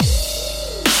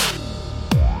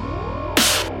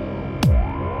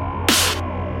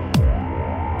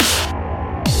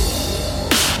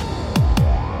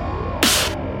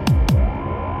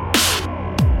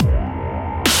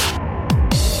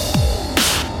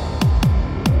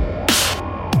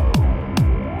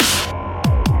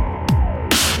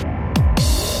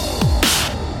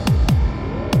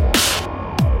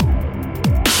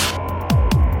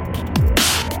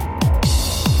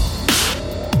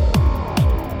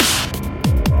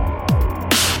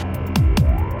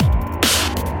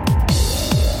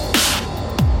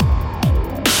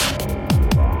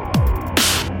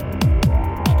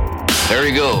There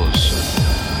he goes.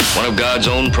 One of God's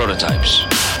own prototypes.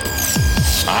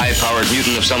 A high-powered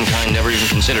mutant of some kind never even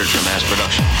considered for mass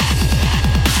production.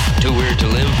 Too weird to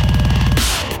live,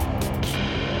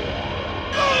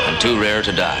 and too rare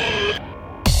to die.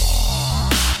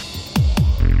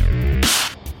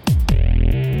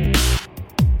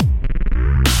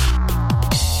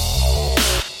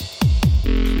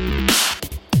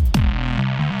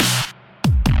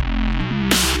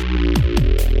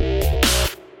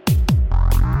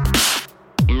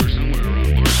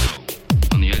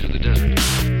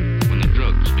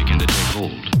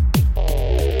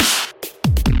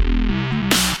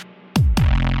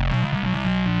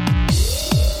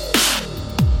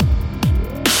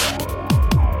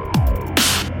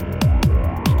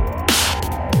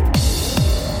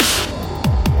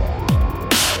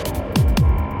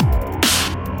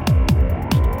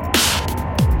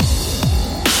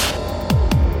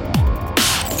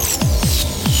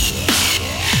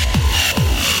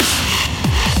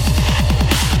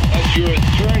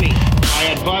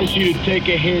 You to take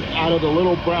a hit out of the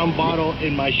little brown bottle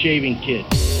in my shaving kit.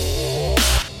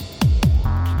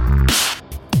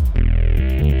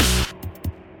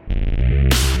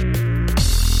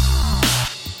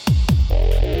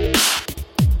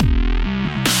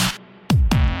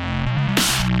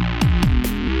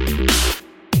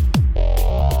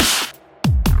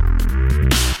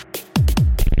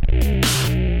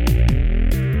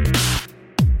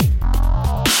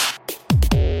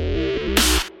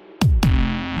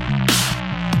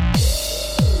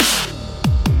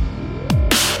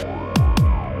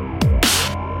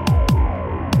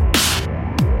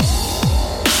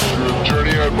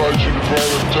 I advise you to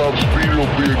drive at top speed. It'll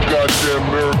be a goddamn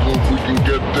miracle if we can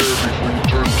get there before you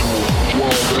turn to a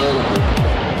wild animal.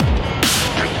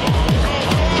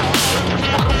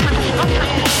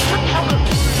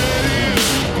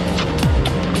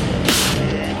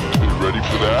 You ready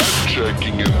for that?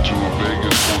 Checking into a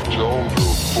Vegas hotel under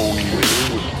a phony name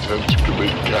with intent to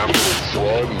commit capital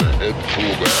fraud and a head full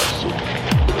of acid.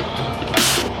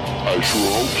 I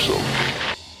sure hope so.